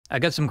I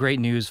got some great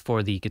news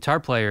for the guitar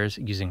players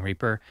using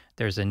Reaper.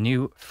 There's a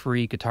new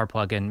free guitar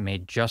plugin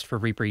made just for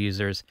Reaper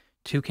users,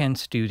 Tukan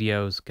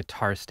Studio's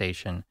Guitar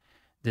Station.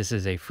 This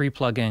is a free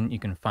plugin. You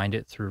can find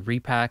it through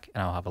Repack,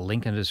 and I'll have a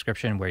link in the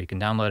description where you can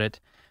download it.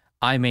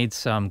 I made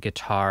some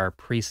guitar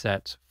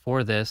presets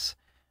for this,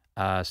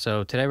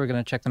 so today we're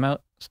going to check them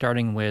out,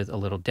 starting with a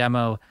little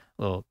demo,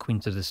 a little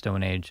Queens of the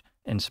Stone Age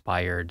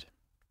inspired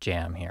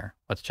jam here.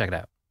 Let's check it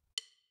out.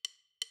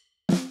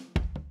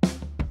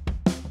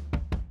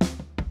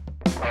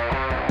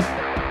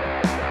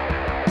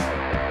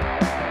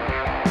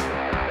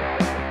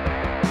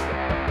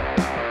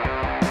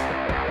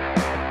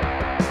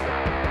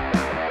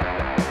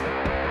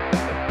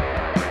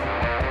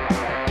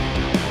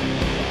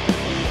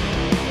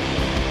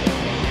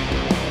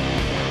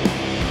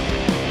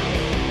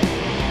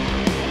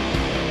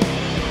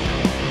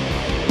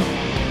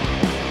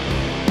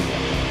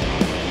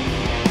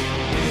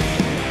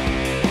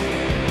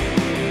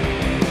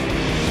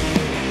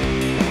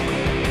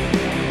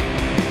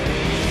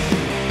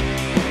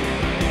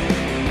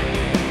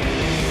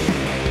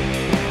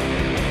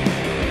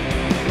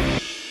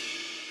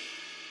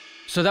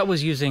 So that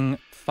was using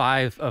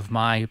 5 of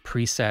my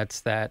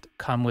presets that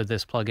come with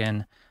this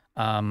plugin.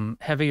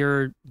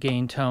 Heavier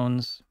gain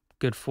tones,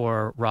 good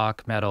for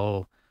rock,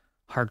 metal,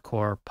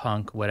 hardcore,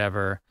 punk,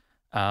 whatever.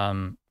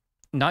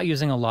 Not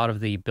using a lot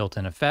of the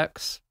built-in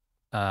effects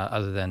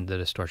other than the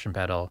distortion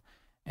pedal.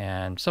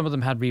 And some of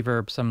them had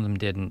reverb, some of them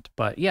didn't.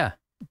 But yeah,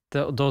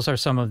 those are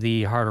some of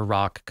the harder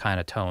rock kind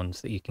of tones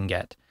that you can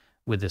get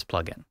with this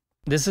plugin.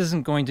 This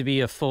isn't going to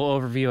be a full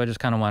overview. I just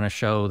kind of want to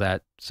show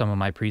that some of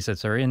my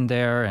presets are in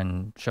there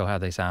and show how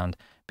they sound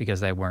because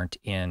they weren't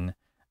in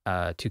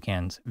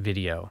Tukan's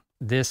video.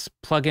 This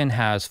plugin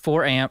has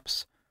 4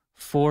 amps,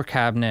 4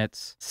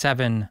 cabinets,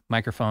 7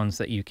 microphones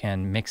that you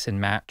can mix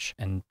and match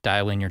and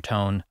dial in your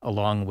tone,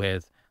 along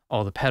with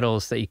all the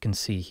pedals that you can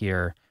see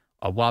here.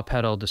 A wah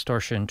pedal,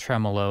 distortion,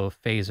 tremolo,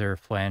 phaser,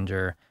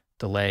 flanger,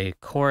 delay,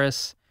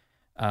 chorus,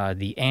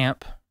 the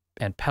amp,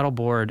 and pedal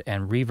board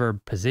and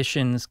reverb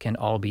positions can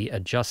all be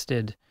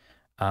adjusted.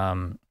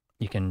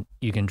 You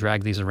can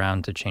drag these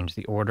around to change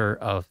the order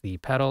of the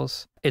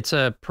pedals. It's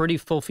a pretty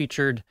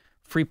full-featured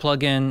free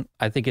plugin.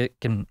 I think it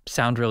can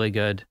sound really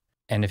good.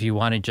 And if you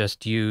want to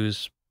just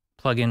use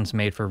plugins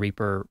made for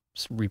Reaper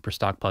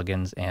stock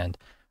plugins and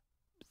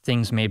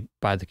things made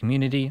by the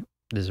community,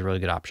 this is a really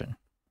good option.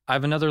 I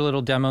have another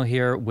little demo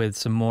here with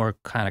some more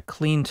kind of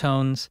clean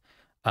tones,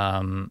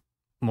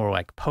 more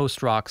like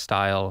post-rock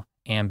style,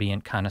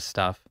 ambient kind of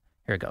stuff.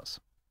 Here it goes.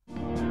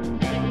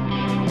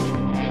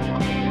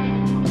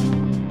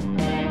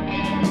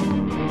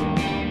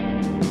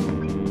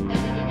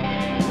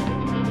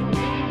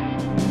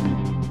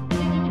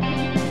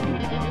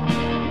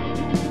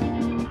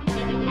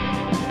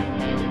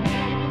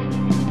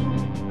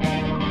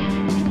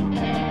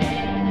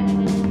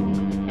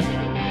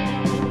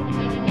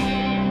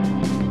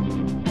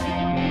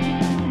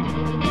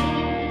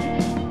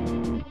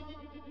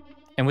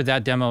 And with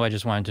that demo, I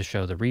just wanted to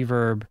show the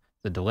reverb,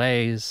 the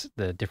delays,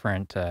 the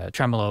different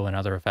tremolo and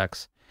other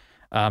effects.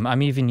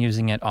 I'm even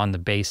using it on the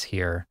bass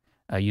here,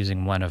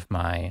 using one of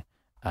my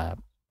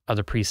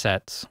other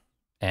presets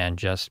and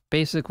just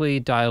basically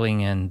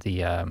dialing in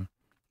the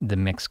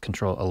mix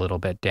control a little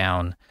bit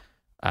down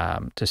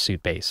to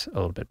suit bass a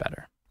little bit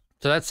better.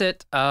 So that's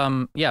it.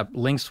 Yeah,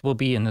 links will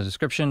be in the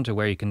description to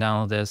where you can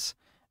download this,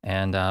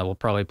 and we'll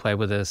probably play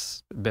with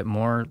this a bit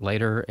more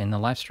later in the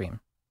live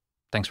stream.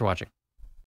 Thanks for watching.